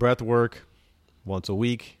course, breath work once a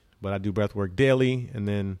week, but I do breath work daily, and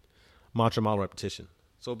then mantra model repetition.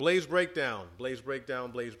 So blaze breakdown, blaze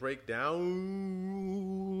breakdown, blaze breakdown.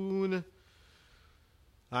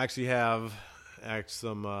 I actually have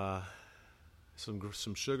some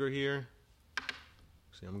sugar here.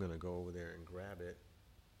 See, I'm gonna go over there and grab it.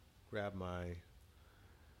 Grab my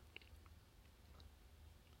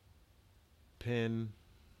pen,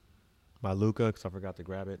 my Luca, because I forgot to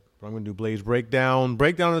grab it. But I'm gonna do blaze breakdown.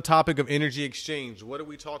 Breakdown on the topic of energy exchange. What do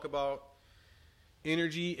we talk about?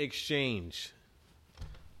 Energy exchange.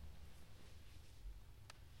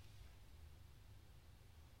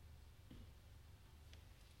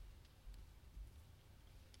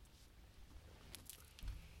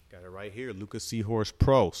 Got it right here, Lucas Seahorse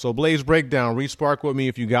Pro. So blaze breakdown, respark with me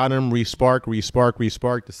if you got them. Respark.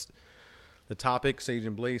 The topic, Sage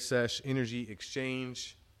and Blaze Sesh, energy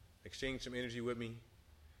exchange. Exchange some energy with me.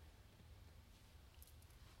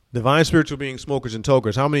 Divine spiritual beings, smokers and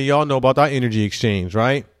tokers. How many of y'all know about that energy exchange,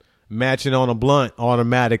 right? Matching on a blunt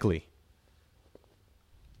automatically.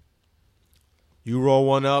 You roll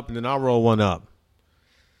one up and then I'll roll one up.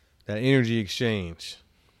 That energy exchange.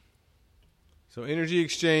 So energy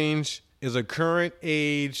exchange is a current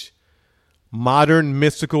age, modern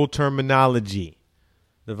mystical terminology.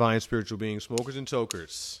 Divine spiritual beings, smokers and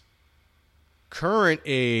tokers. Current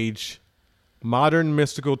age, modern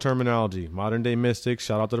mystical terminology. Modern day mystics,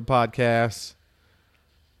 shout out to the podcast.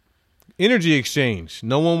 Energy exchange.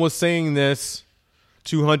 No one was saying this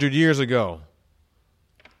 200 years ago.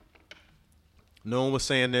 No one was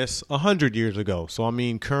saying this 100 years ago. So I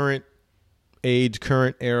mean current age,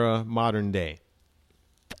 current era, modern day.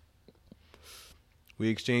 We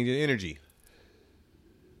exchange energy.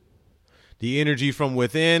 The energy from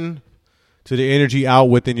within to the energy out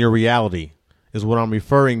within your reality is what I'm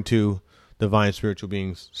referring to, divine spiritual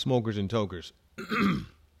beings, smokers and tokers.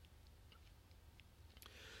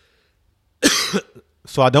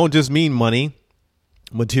 So I don't just mean money,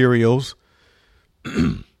 materials,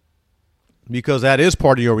 because that is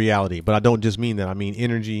part of your reality. But I don't just mean that. I mean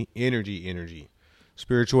energy,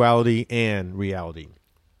 spirituality, and reality.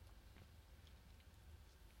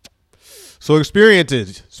 So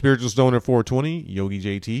experiences, Spiritual Stoner 420, Yogi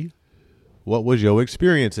JT. What was your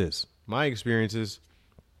experiences? My experiences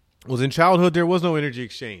was in childhood, there was no energy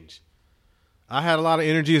exchange. I had a lot of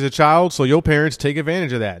energy as a child, so your parents take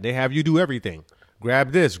advantage of that. They have you do everything.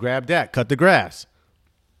 Grab this, grab that, cut the grass.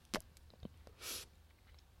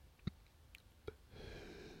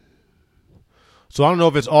 So I don't know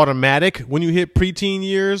if it's automatic when you hit preteen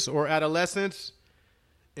years or adolescence,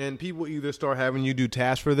 and people either start having you do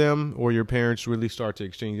tasks for them or your parents really start to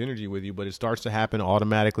exchange energy with you, but it starts to happen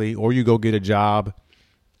automatically, or you go get a job.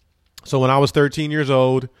 So when I was 13 years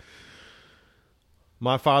old,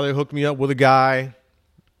 my father hooked me up with a guy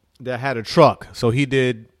that had a truck. So he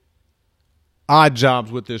did odd jobs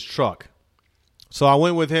with this truck. So I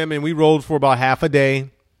went with him and we rode for about half a day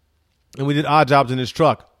and we did odd jobs in his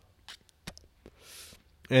truck.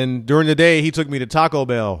 And during the day, he took me to Taco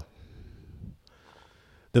Bell.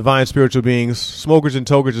 Divine spiritual beings, smokers and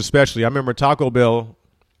tokers especially. I remember Taco Bell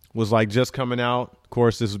was like just coming out. Of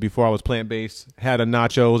course, this was before I was plant-based. Had a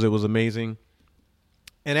nachos. It was amazing.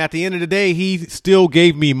 And at the end of the day, he still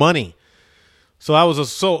gave me money. So that was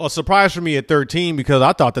a surprise for me at 13 because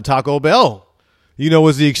I thought the Taco Bell,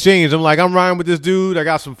 was the exchange. I'm like, I'm riding with this dude. I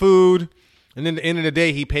got some food. And then at the end of the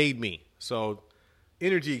day, he paid me. So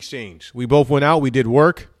energy exchange. We both went out. We did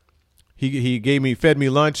work. He fed me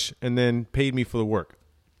lunch and then paid me for the work.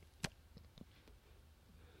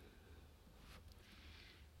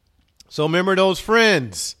 So remember those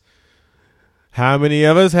friends. How many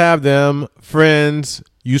of us have them? Friends,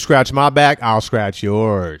 you scratch my back, I'll scratch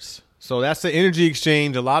yours. So that's the energy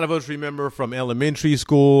exchange a lot of us remember from elementary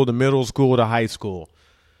school to middle school to high school.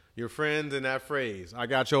 Your friends in that phrase. I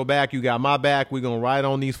got your back, you got my back. We're going to ride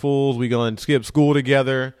on these fools. We're going to skip school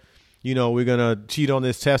together. We're going to cheat on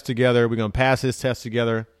this test together. We're going to pass this test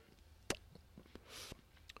together.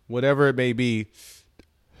 Whatever it may be.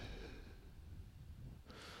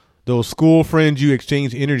 Those school friends you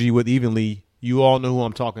exchange energy with evenly, you all know who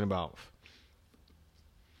I'm talking about.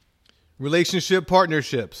 Relationship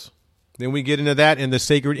partnerships. Then we get into that in the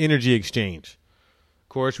sacred energy exchange. Of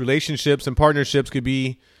course, relationships and partnerships could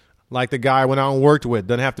be like the guy I went out and worked with.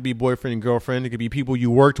 Doesn't have to be boyfriend and girlfriend. It could be people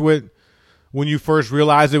you worked with when you first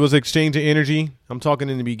realized it was exchange of energy, I'm talking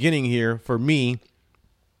in the beginning here, for me,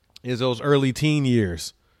 is those early teen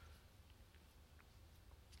years.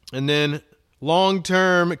 And then long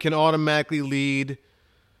term can automatically lead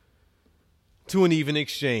to an even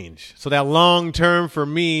exchange. So that long term for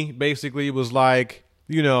me basically was like,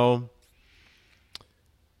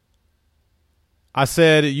 I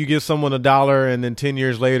said you give someone $1 and then 10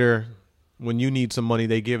 years later, when you need some money,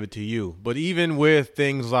 they give it to you. But even with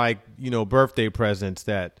things like, birthday presents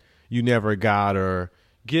that you never got or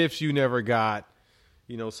gifts you never got,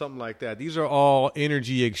 something like that. These are all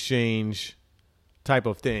energy exchange type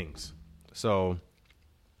of things. So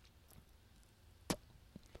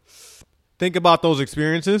think about those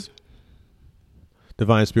experiences.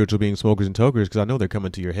 Divine spiritual beings, smokers and tokers, because I know they're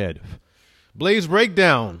coming to your head. Blaze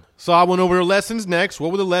breakdown. So I went over the lessons next.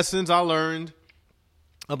 What were the lessons I learned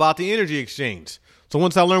about the energy exchange? So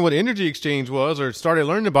once I learned what energy exchange was, or started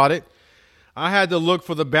learning about it, I had to look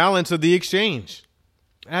for the balance of the exchange.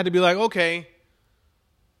 I had to be like, okay,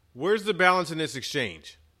 where's the balance in this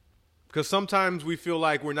exchange? Because sometimes we feel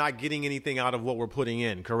like we're not getting anything out of what we're putting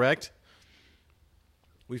in, correct?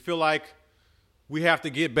 We feel like we have to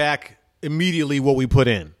get back immediately what we put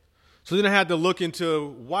in. So then I had to look into,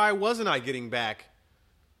 why wasn't I getting back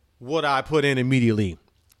what I put in immediately?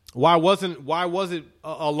 Why was it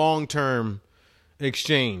a long-term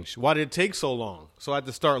exchange? Why did it take so long? So I had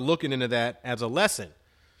to start looking into that as a lesson.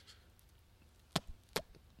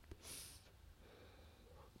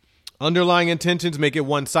 Underlying intentions make it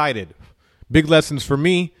one-sided. Big lessons for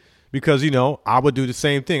me because, I would do the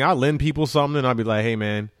same thing. I'd lend people something and I'd be like, hey,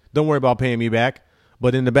 man, don't worry about paying me back.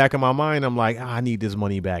 But in the back of my mind, I'm like, I need this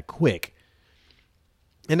money back quick.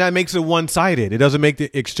 And that makes it one-sided. It doesn't make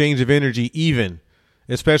the exchange of energy even,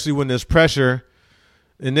 especially when there's pressure.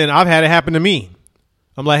 And then I've had it happen to me.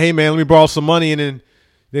 I'm like, hey, man, let me borrow some money. And then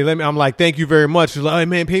they let me. I'm like, thank you very much. They're like, hey,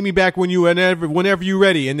 man, pay me back whenever you're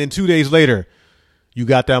ready. And then 2 days later, you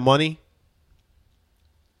got that money?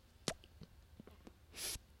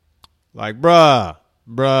 Like, bruh.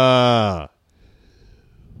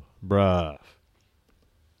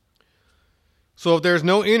 So if there's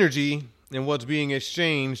no energy in what's being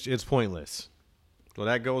exchanged, it's pointless. So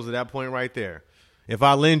that goes to that point right there. If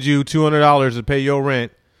I lend you $200 to pay your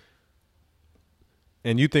rent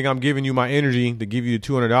and you think I'm giving you my energy to give you the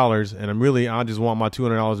 $200 and I just want my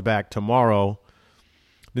 $200 back tomorrow,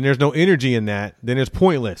 then there's no energy in that. Then it's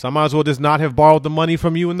pointless. I might as well just not have borrowed the money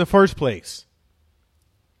from you in the first place.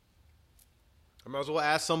 I might as well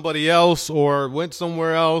ask somebody else or went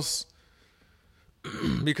somewhere else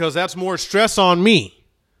because that's more stress on me.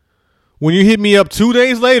 When you hit me up 2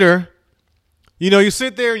 days later, you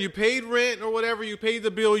sit there and you paid rent or whatever, you paid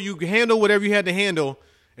the bill, you handle whatever you had to handle,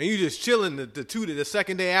 and you just chilling the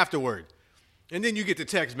second day afterward. And then you get the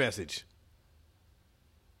text message.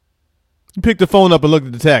 You pick the phone up and look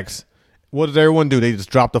at the text. What does everyone do? They just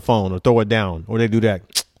drop the phone or throw it down, or they do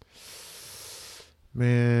that.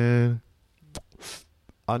 Man,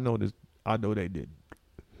 I know this. I know they did.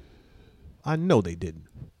 I know they didn't.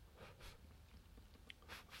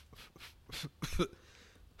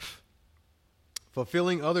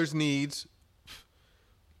 Fulfilling others' needs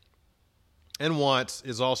and wants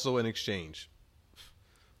is also an exchange.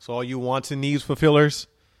 So all you wants and needs fulfillers,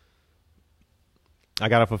 I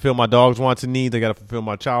got to fulfill my dog's wants and needs. I got to fulfill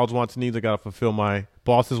my child's wants and needs. I got to fulfill my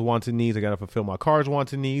boss's wants and needs. I got to fulfill my car's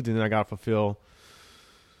wants and needs. And then I got to fulfill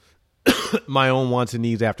my own wants and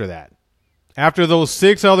needs after that. After those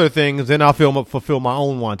 6 other things, then I'll fulfill my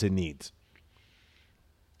own wants and needs.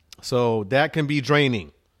 So that can be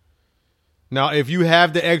draining. Now, if you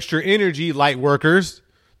have the extra energy, light workers,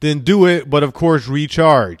 then do it. But of course,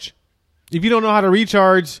 recharge. If you don't know how to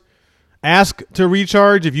recharge, ask to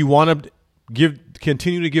recharge. If you want to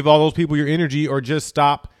continue to give all those people your energy, or just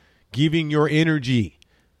stop giving your energy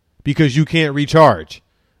because you can't recharge.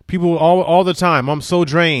 People all the time, I'm so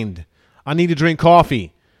drained. I need to drink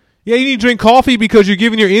coffee. Yeah, you need to drink coffee because you're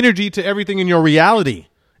giving your energy to everything in your reality.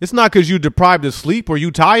 It's not because you're deprived of sleep or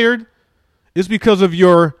you tired. It's because of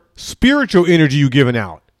your spiritual energy you're giving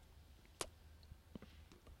out.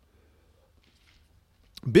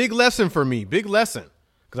 Big lesson for me. Big lesson.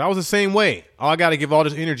 Because I was the same way. Oh, I got to give all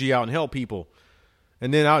this energy out and help people.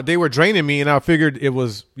 And then they were draining me, and I figured it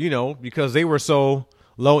was, because they were so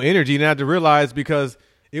low energy. And I had to realize because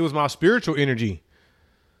it was my spiritual energy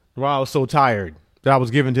while I was so tired that I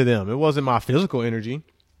was giving to them. It wasn't my physical energy.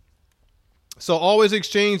 So always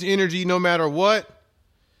exchange energy no matter what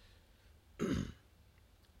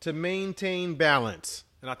to maintain balance.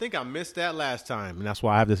 And I think I missed that last time. And that's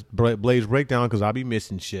why I have this Blaze breakdown, because I'll be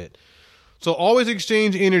missing shit. So always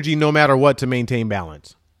exchange energy no matter what to maintain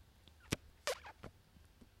balance.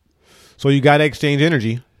 So you got to exchange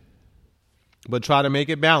energy, but try to make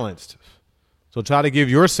it balanced. So try to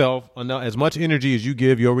give yourself as much energy as you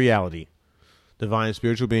give your reality. Divine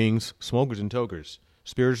spiritual beings, smokers and tokers.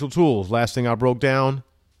 Spiritual tools. Last thing I broke down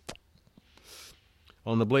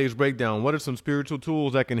on the Blaze Breakdown. What are some spiritual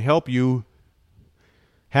tools that can help you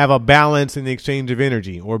have a balance in the exchange of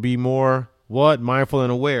energy, or be more mindful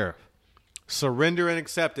and aware? Surrender and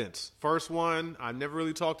acceptance. First one, I never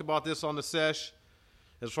really talked about this on the sesh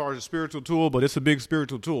as far as a spiritual tool, but it's a big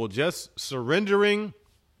spiritual tool. Just surrendering.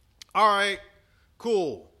 All right,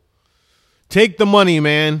 cool. Take the money,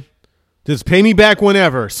 man. Just pay me back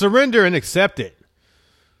whenever. Surrender and accept it.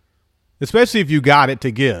 Especially if you got it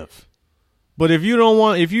to give. But if you don't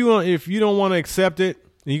want to accept it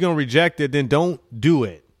and you're going to reject it, then don't do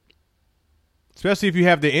it. Especially if you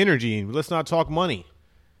have the energy. Let's not talk money.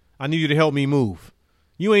 I need you to help me move.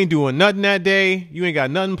 You ain't doing nothing that day. You ain't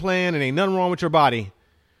got nothing planned, and ain't nothing wrong with your body.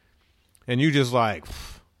 And you just like,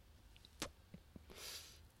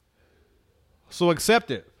 so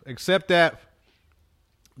accept it. Accept that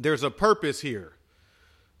there's a purpose here.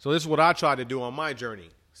 So this is what I try to do on my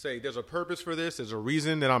journey. Say, there's a purpose for this. There's a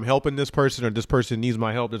reason that I'm helping this person, or this person needs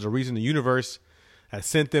my help. There's a reason the universe has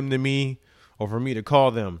sent them to me, or for me to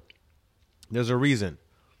call them. There's a reason.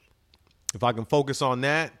 If I can focus on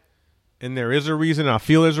that, and there is a reason, and I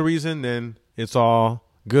feel there's a reason, then it's all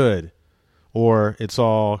good. Or it's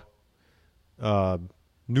all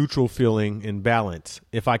neutral feeling and balance.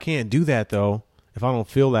 If I can't do that, though, if I don't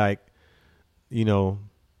feel like,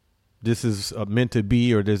 this is meant to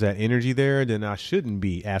be, or there's that energy there, then I shouldn't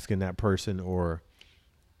be asking that person or,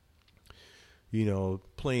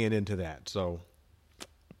 playing into that. So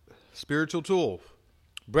spiritual tool,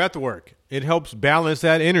 breath work. It helps balance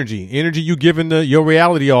that energy you give into your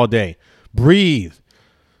reality all day. Breathe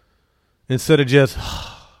instead of just,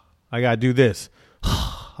 I got to do this.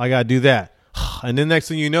 I got to do that. And then next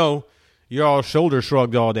thing you know, you're all shoulder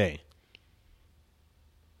shrugged all day.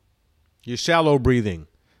 You're shallow breathing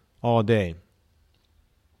all day.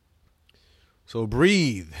 So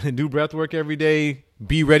breathe and do breath work every day.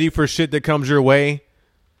 Be ready for shit that comes your way.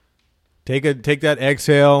 Take that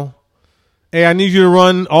exhale. Hey, I need you to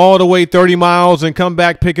run all the way 30 miles and come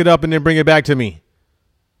back, pick it up, and then bring it back to me.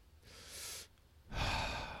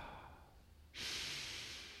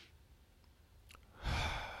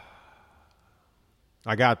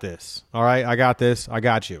 I got this. All right, I got this. I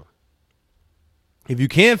got you. If you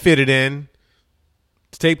can't fit it in,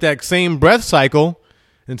 take that same breath cycle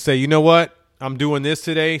and say, you know what? I'm doing this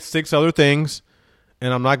today, 6 other things,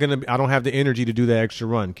 and I don't have the energy to do that extra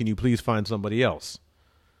run. Can you please find somebody else?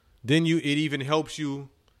 Then it even helps you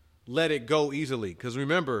let it go easily. Because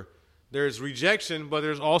remember, there's rejection, but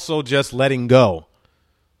there's also just letting go.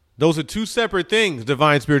 Those are two separate things,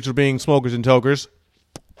 divine spiritual beings, smokers and tokers.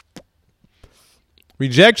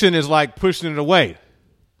 Rejection is like pushing it away.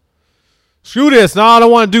 Screw this. No, I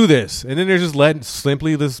don't want to do this. And then they're just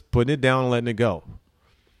simply putting it down and letting it go.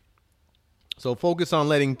 So focus on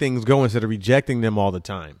letting things go instead of rejecting them all the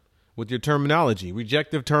time. With your terminology,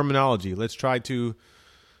 rejective terminology. Let's try to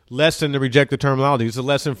lessen the rejective terminology. It's a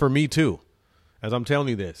lesson for me too, as I'm telling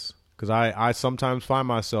you this. Because I sometimes find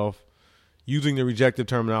myself using the rejective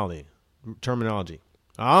terminology.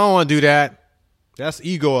 I don't want to do that. That's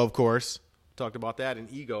ego, of course. Talked about that in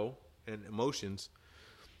ego and emotions.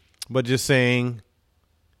 But just saying,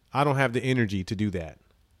 I don't have the energy to do that.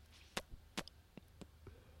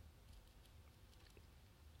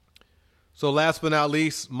 So last but not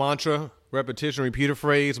least, mantra, repetition, repeat a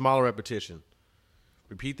phrase, model repetition.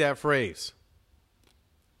 Repeat that phrase.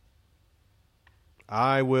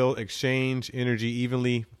 I will exchange energy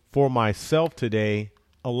evenly for myself today,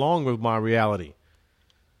 along with my reality.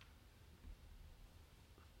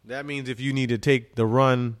 That means if you need to take the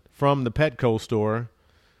run from the Petco store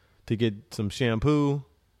to get some shampoo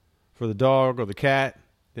for the dog or the cat,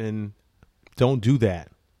 then don't do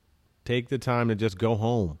that. Take the time to just go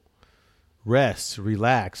home. Rest,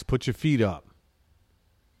 relax, put your feet up.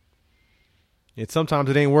 Sometimes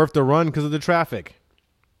it ain't worth the run because of the traffic.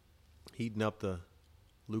 Heating up the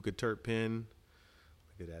Luca Turp pen.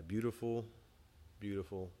 Look at that. Beautiful,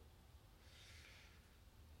 beautiful.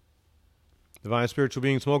 Divine spiritual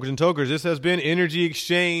beings, smokers and tokers. This has been Energy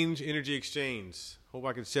Exchange. Energy Exchange. Hope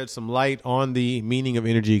I can shed some light on the meaning of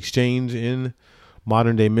energy exchange in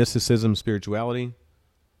modern day mysticism, spirituality,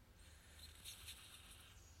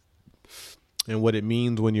 and what it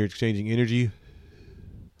means when you're exchanging energy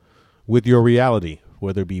with your reality,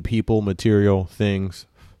 whether it be people, material, things,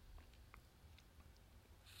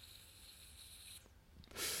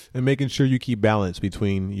 and making sure you keep balance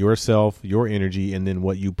between yourself, your energy, and then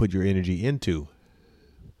what you put your energy into.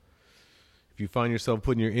 you find yourself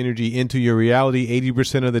putting your energy into your reality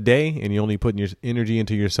 80% of the day and you're only putting your energy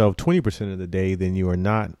into yourself 20% of the day, then you are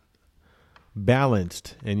not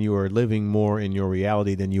balanced and you are living more in your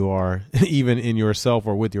reality than you are even in yourself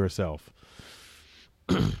or with yourself.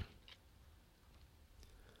 With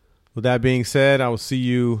that being said, I will see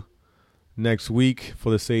you next week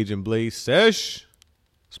for the Sage and Blaze Sesh.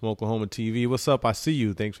 Smokelahoma TV. What's up? I see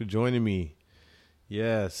you. Thanks for joining me.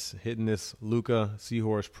 Yes, hitting this Luca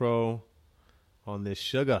Seahorse Pro on this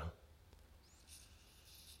sugar.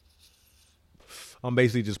 I'm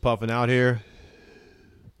basically just puffing out here.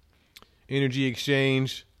 Energy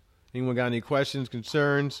exchange. Anyone got any questions,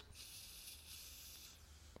 concerns?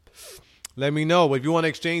 Let me know. If you want to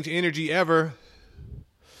exchange energy ever,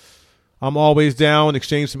 I'm always down.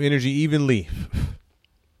 Exchange some energy evenly.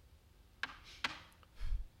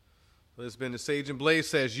 This has been the Sage and Blaze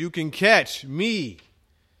Sesh. You can catch me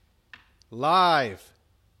live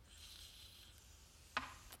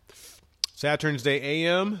Saturn's Day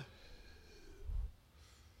AM,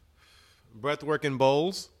 Breathwork in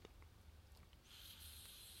Bowls,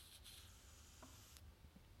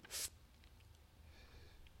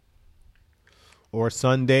 or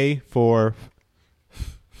Sunday for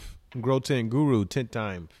Grow Tent Guru Tent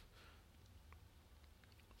Time,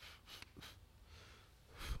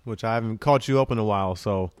 which I haven't caught you up in a while.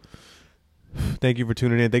 So thank you for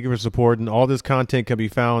tuning in. Thank you for supporting. All this content can be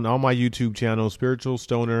found on my YouTube channel, Spiritual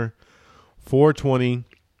Stoner 420.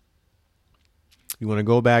 You want to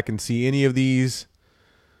go back and see any of these,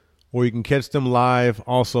 or you can catch them live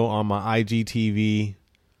also on my IGTV.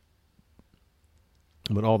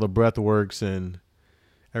 But all the breathworks and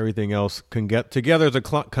everything else can get together as a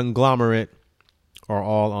conglomerate are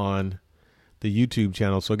all on the YouTube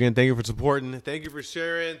channel. So again, thank you for supporting. Thank you for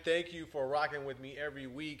sharing. Thank you for rocking with me every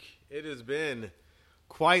week. It has been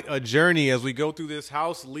quite a journey as we go through this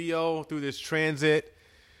house, Leo, through this transit.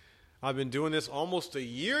 I've been doing this almost a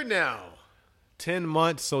year now. 10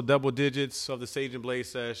 months, so double digits of the Sage and Blaze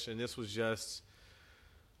Sesh. And this was just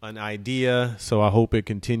an idea. So I hope it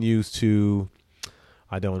continues to...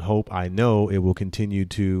 I don't hope, I know it will continue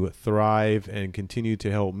to thrive and continue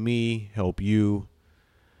to help me, help you.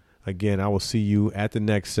 Again, I will see you at the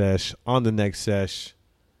next sesh, on the next sesh.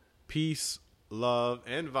 Peace, love,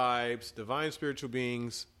 and vibes, divine spiritual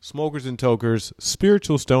beings, smokers and tokers,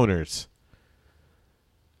 spiritual stoners.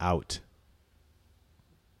 Out.